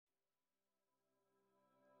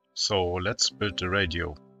So let's build the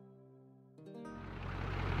radio.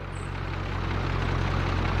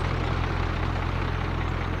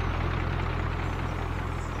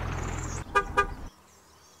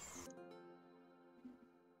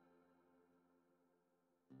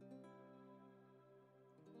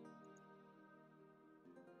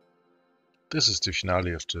 This is the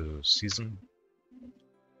finale of the season.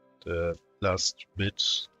 The last bit,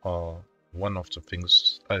 or one of the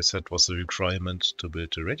things I said was a requirement to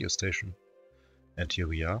build a radio station. And here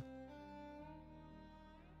we are.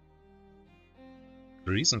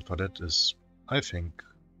 The reason for that is, I think,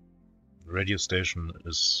 the radio station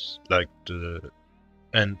is like the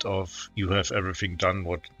end of you have everything done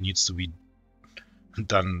what needs to be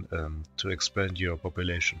done to expand your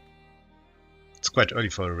population. It's quite early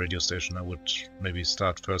for a radio station. I would maybe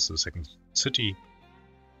start first a second city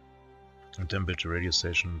and then build a radio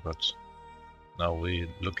station, but now we're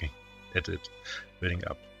looking at it building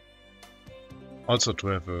up. Also, to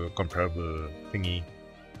have a comparable thingy,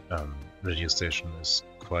 radio station is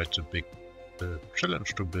quite a big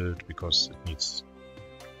challenge to build because it needs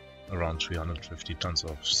around 350 tons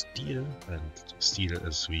of steel, and steel,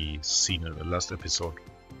 as we seen in the last episode,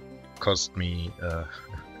 cost me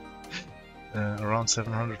around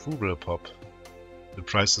 700 ruble a pop. The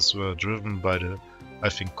prices were driven by the, I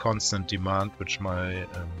think, constant demand which my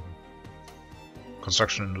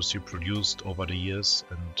construction industry produced over the years,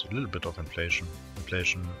 and a little bit of inflation.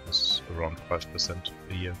 Inflation is around 5%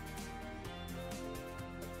 a year.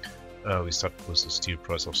 We start with a steel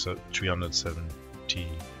price of 370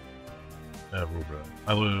 ruble.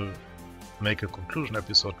 I will make a conclusion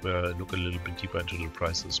episode where I look a little bit deeper into the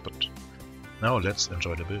prices, but now let's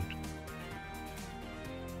enjoy the build.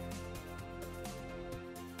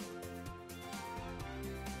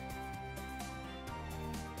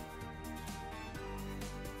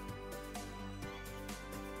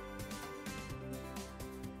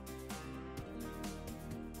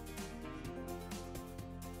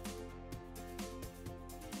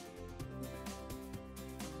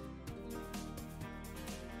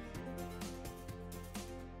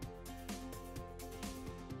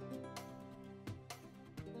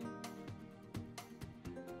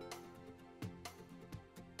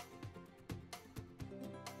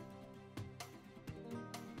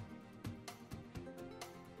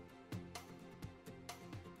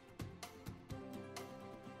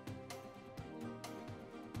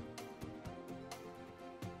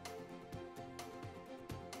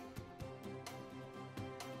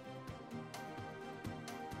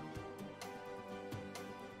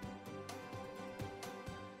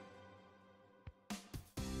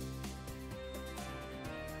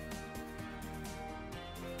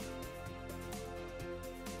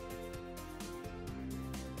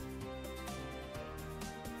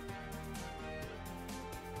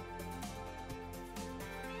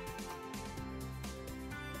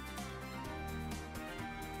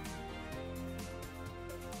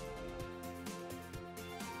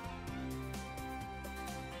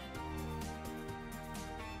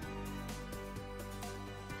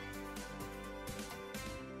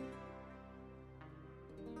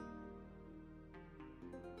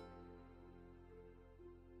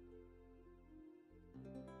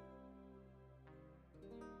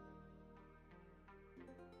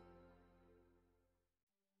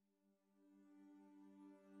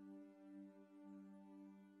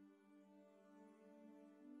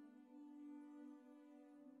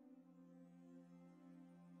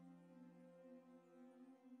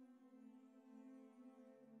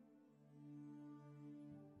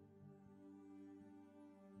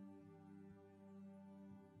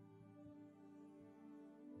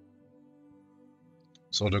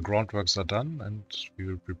 So the groundworks are done, and we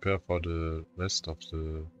will prepare for the rest of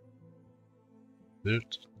the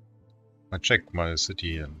build. I checked my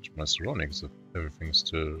city and my surroundings if everything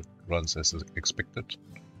still runs as expected.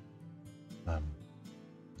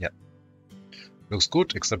 Yeah, looks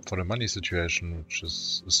good except for the money situation, which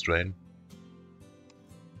is a strain.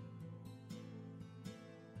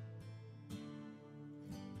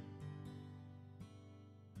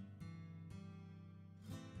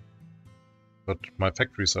 But my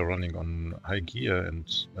factories are running on high gear, and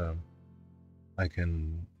I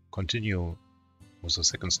can continue with the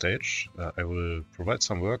second stage. I will provide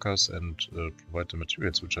some workers and provide the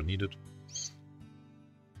materials which are needed.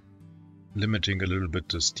 Limiting a little bit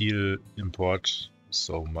the steel import,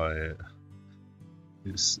 so my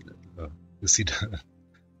you see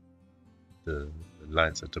the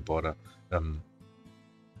lines at the border.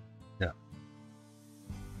 Yeah.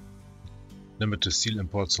 Limit the steel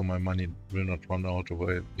import so my money will not run out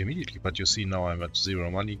away immediately, but you see now I'm at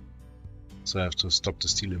 0 money. So I have to stop the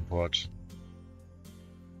steel import,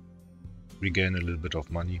 regain a little bit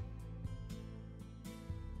of money.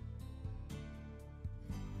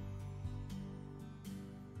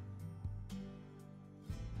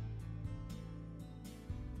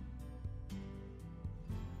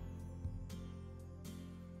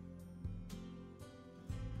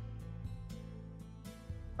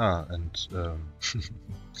 And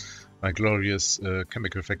my glorious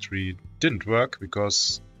chemical factory didn't work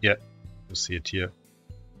because, yeah, you see it here.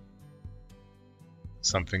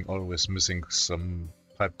 Something always missing, some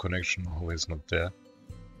pipe connection always not there.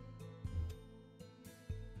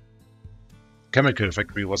 Chemical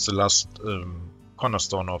factory was the last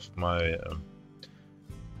cornerstone of my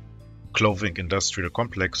clothing industrial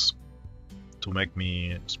complex to make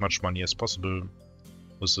me as much money as possible.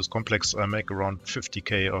 With this complex I make around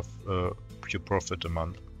 50k of pure profit a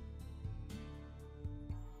month.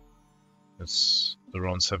 It's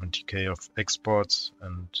around 70k of exports,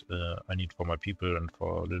 and I need for my people and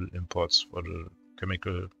for little imports for the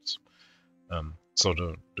chemicals. So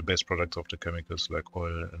the base products of the chemicals like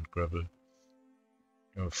oil and gravel,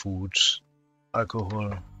 food,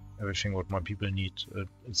 alcohol, everything what my people need.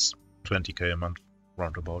 It's 20k a month,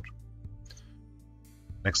 roundabout.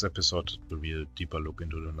 Next episode will be a deeper look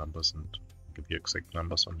into the numbers and give you exact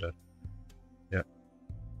numbers on that. Yeah.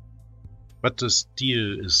 But the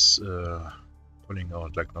steel is pulling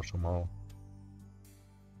out like not tomorrow.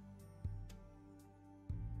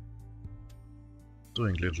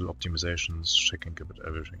 Doing little optimizations, checking if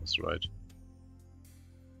everything is right.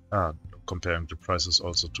 Comparing the prices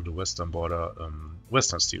also to the western border.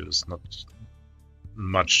 Western steel is not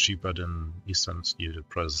much cheaper than eastern steel. The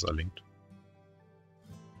prices are linked.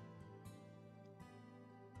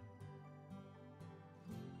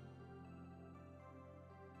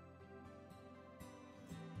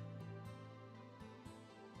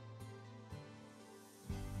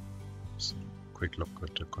 Quick look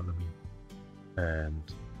at the economy, and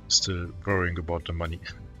still worrying about the money.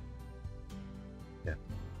 Yeah.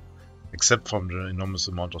 Except from the enormous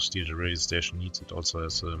amount of steel the radio station needs, it also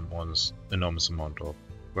has an enormous amount of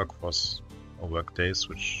workforce or work days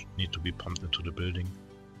which need to be pumped into the building.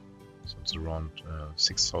 So it's around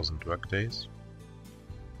 6,000 work days,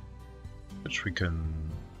 which we can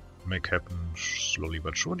make happen slowly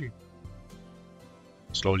but surely.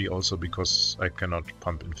 Slowly also because I cannot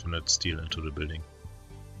pump infinite steel into the building.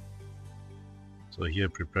 So here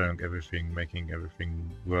preparing everything, making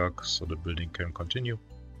everything work so the building can continue.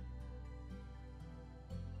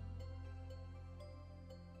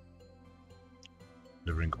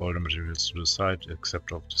 Delivering all the materials to the site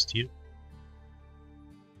except of the steel.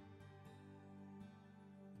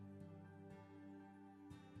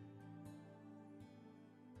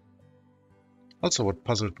 Also, what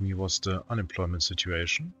puzzled me was the unemployment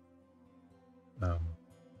situation,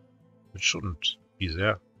 which shouldn't be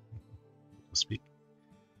there, so to speak.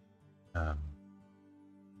 I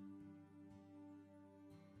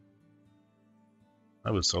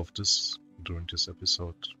will solve this during this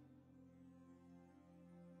episode.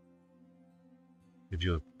 Give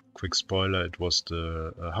you a quick spoiler, it was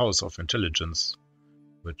the House of Intelligence,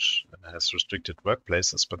 which has restricted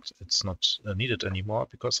workplaces, but it's not needed anymore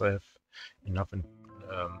because I have enough in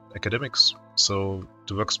academics. So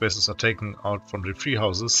the workspaces are taken out from the free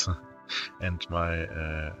houses and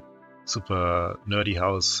my super nerdy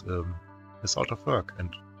house is out of work,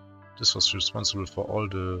 and this was responsible for all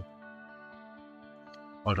the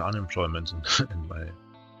unemployment in my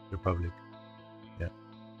republic. Yeah.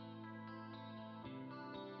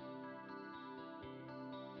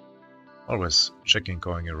 Always checking,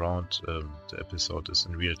 going around. The episode is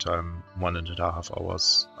in real time, 1.5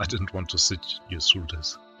 hours. I didn't want to sit you through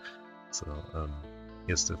this. So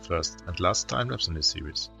here's the first and last time lapse in this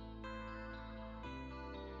series.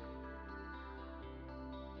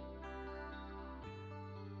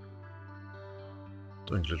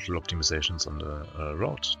 Doing little optimizations on the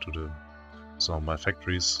road to the... So my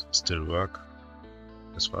factories still work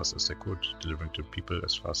as fast as they could, delivering to people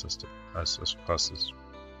as fast as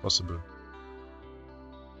possible.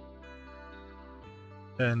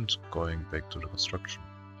 And going back to the construction.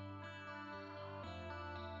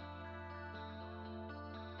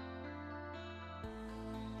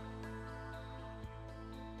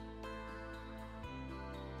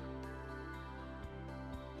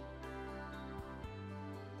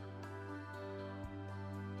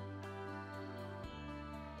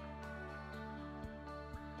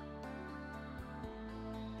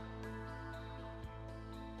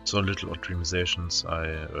 So little optimizations.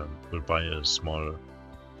 I will buy a small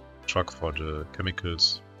truck for the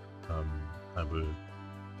chemicals. I will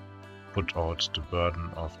put out the burden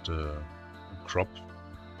of the crop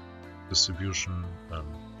distribution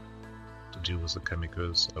to deal with the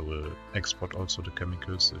chemicals. I will export also the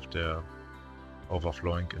chemicals if they're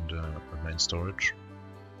overflowing in the main storage.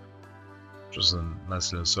 Just a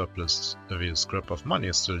nice little surplus. Every scrap of money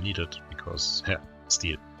is still needed because, yeah,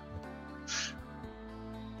 steel.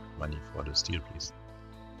 Money for the steel, please.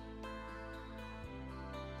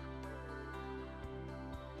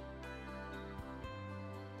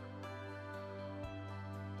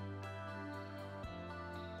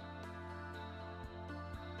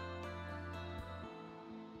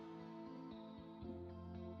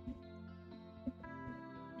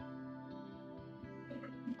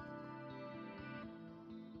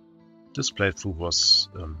 This playthrough was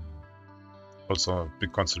also a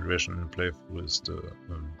big consideration in playthrough is the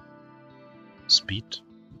speed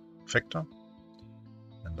factor,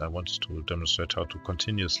 and I wanted to demonstrate how to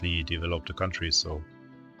continuously develop the country, so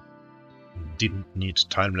you didn't need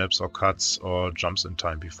time lapse or cuts or jumps in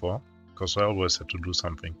time before, because I always had to do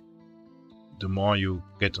something. The more you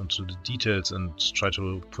get into the details and try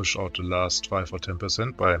to push out the last 5 or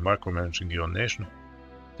 10% by micromanaging your nation,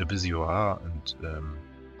 the busier you are, and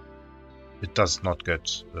it does not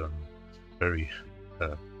get very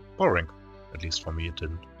boring. At least for me it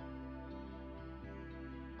didn't.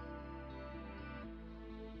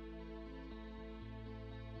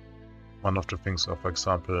 One of the things, for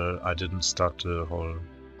example, I didn't start the whole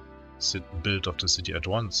build of the city at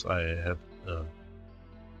once. I have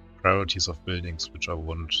priorities of buildings which I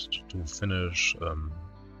want to finish,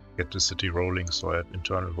 get the city rolling, so I have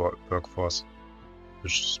internal workforce,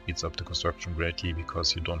 which speeds up the construction greatly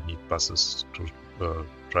because you don't need buses to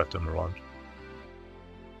drive them around.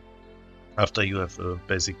 After you have a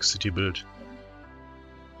basic city build,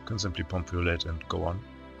 you can simply populate and go on.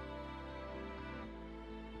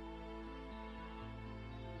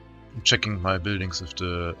 I'm checking my buildings if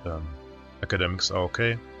the academics are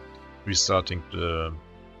okay, restarting the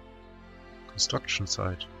construction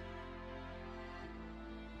site.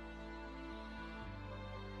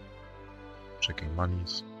 Checking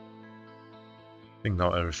monies. I think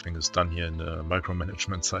now everything is done here in the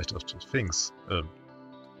micromanagement side of the things.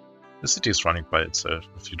 The city is running by itself.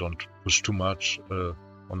 If you don't push too much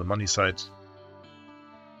on the money side,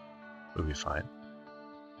 we'll be fine.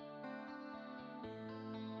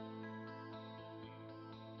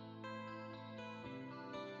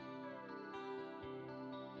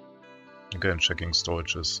 Again, checking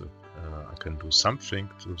storages if I can do something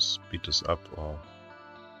to speed this up, or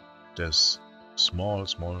there's small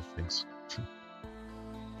things.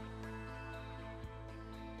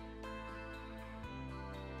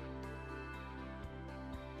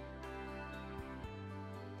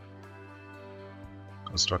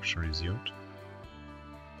 Construction resumed.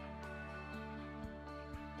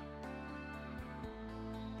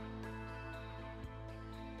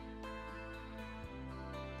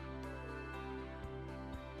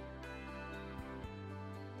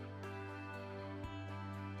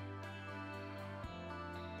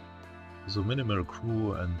 So minimal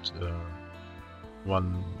crew and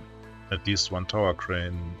at least one tower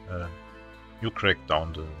crane. You crack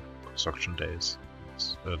down the construction days,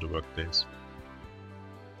 the work days.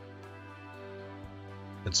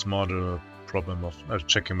 It's more the problem of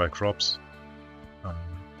checking my crops.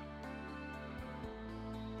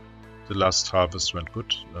 The last harvest went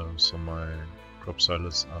good, so my crop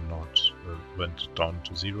silos are not went down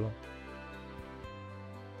to 0.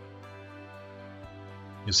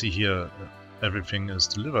 You see here everything is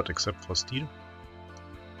delivered except for steel,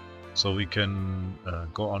 so we can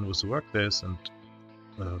go on with the work days and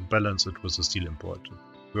balance it with the steel import.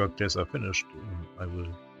 If work days are finished, I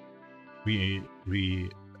will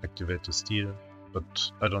reactivate the steel,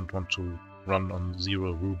 but I don't want to run on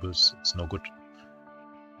 0 rubles. It's no good.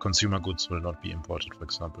 Consumer goods will not be imported, for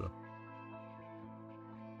example.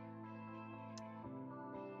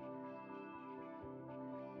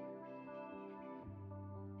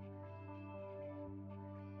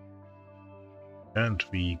 And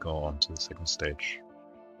we go on to the second stage.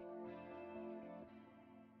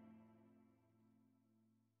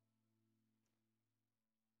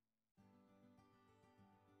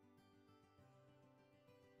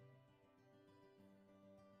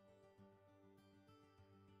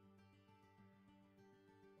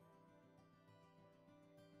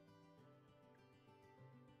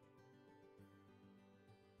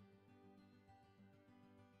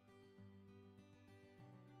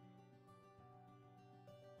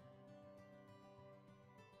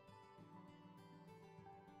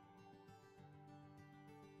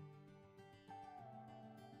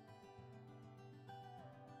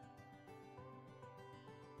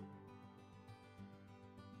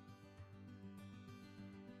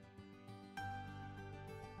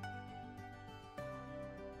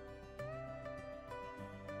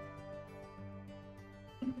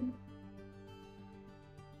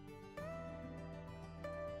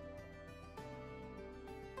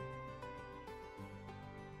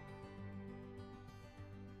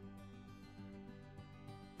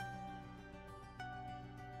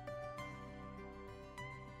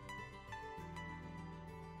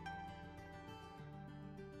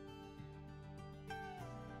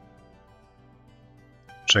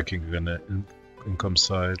 checking again the income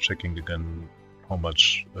side, checking again how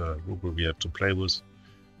much ruble we have to play with,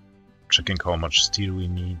 checking how much steel we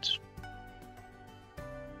need.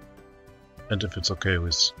 And if it's okay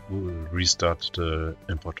with, we'll restart the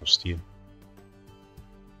import of steel.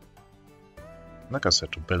 Like I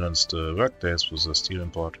said, to balance the work days with the steel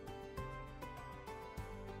import.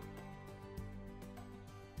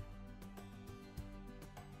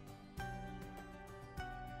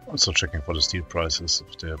 Also checking for the steel prices,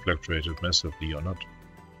 if they have fluctuated massively or not.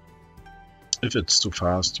 If it's too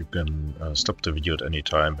fast, you can stop the video at any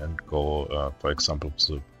time and go, for example, with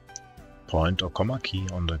the point or comma key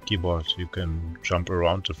on the keyboard. You can jump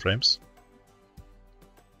around the frames.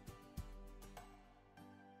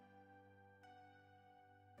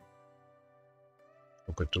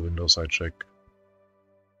 Look at the window side check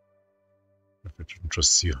if it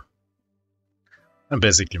interests you. I'm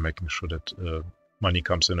basically making sure that money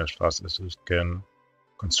comes in as fast as it can.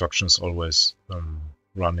 Construction is always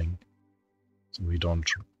running, so we don't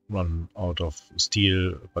run out of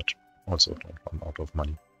steel, but also don't run out of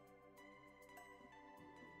money.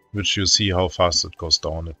 Which you see how fast it goes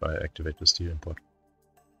down if I activate the steel import.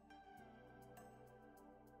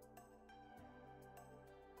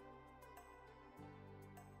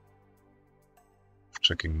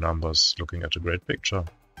 Checking numbers, looking at the great picture,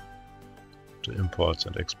 the imports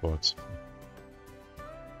and exports.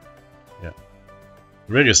 Yeah.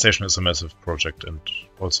 The radio station is a massive project and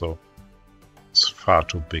also it's far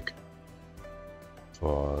too big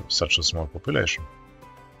for such a small population.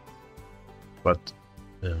 But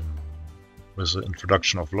with the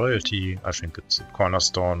introduction of loyalty, I think it's a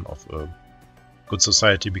cornerstone of a good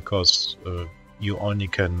society, because you only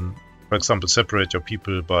can, for example, separate your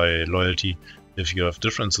people by loyalty if you have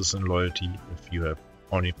differences in loyalty. If you have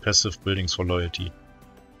only passive buildings for loyalty,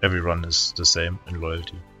 everyone is the same in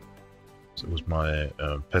loyalty. So with my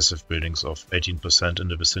passive buildings of 18% in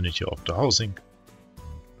the vicinity of the housing,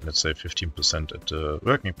 let's say 15% at the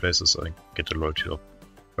working places, I get a loyalty of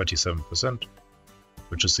 37%,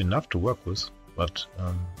 which is enough to work with, but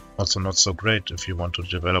also not so great if you want to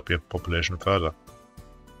develop your population further.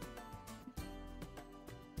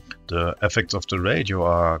 The effects of the radio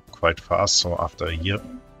are quite fast, so after a year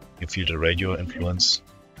you feel the radio influence.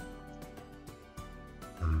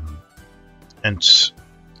 And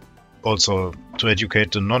also, to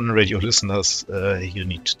educate the non-radio listeners, you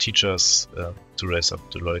need teachers to raise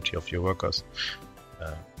up the loyalty of your workers.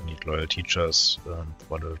 You need loyal teachers.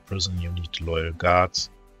 For the prison you need loyal guards,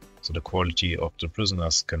 so the quality of the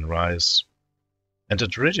prisoners can rise. And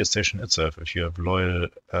at the radio station itself, if you have loyal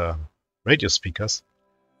radio speakers,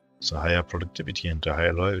 so higher productivity and the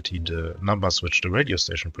higher loyalty, the numbers which the radio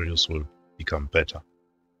station produces will become better.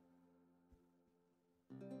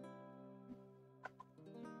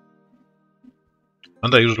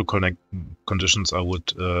 Under usual conditions, I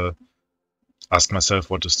would ask myself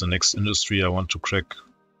what is the next industry I want to crack.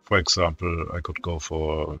 For example, I could go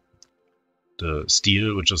for the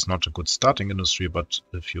steel, which is not a good starting industry, but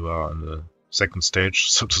if you are in the second stage,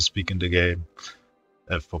 so to speak, in the game,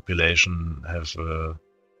 have population, have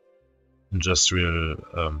industrial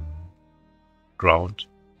ground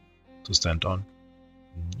to stand on,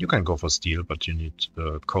 you can go for steel, but you need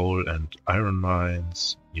coal and iron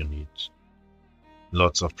mines, you need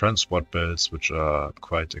lots of transport belts, which are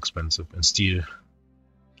quite expensive in steel,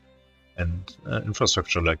 and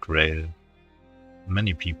infrastructure like rail.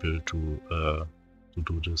 Many people to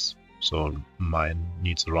do this. So mine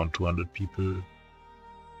needs around 200 people,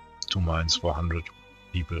 2 mines 400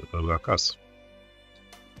 people workers,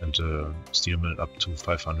 and steel mill up to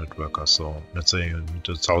 500 workers. So let's say you need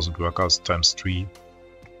 1,000 workers times 3,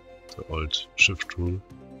 the old shift rule.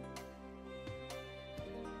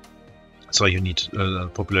 So you need a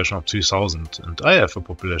population of 3,000, and I have a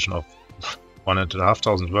population of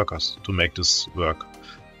 1,500 workers to make this work.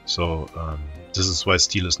 So this is why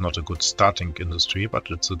steel is not a good starting industry, but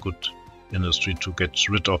it's a good industry to get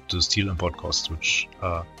rid of the steel import costs, which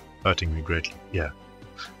are hurting me greatly. Yeah,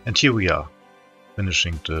 and here we are,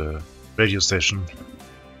 finishing the radio station.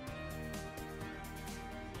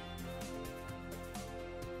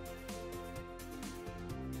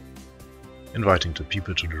 Inviting the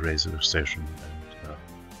people to the radio station and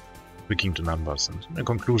tweaking the numbers. And in the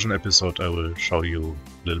conclusion episode, I will show you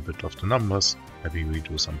a little bit of the numbers. Maybe we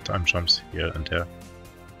do some time jumps here and there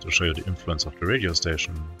to show you the influence of the radio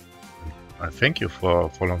station. And I thank you for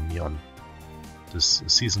following me on this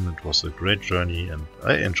season. It was a great journey and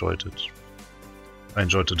I enjoyed it. I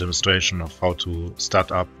enjoyed the demonstration of how to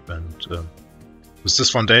start up, and with this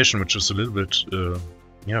foundation, which is a little bit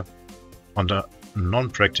on the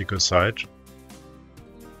non-practical side,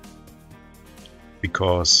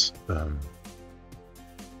 because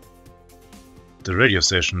the radio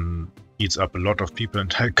station eats up a lot of people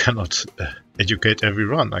and I cannot educate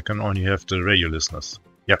everyone. I can only have the radio listeners.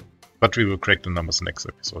 Yeah, but we will crack the numbers next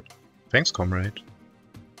episode. Thanks, comrade.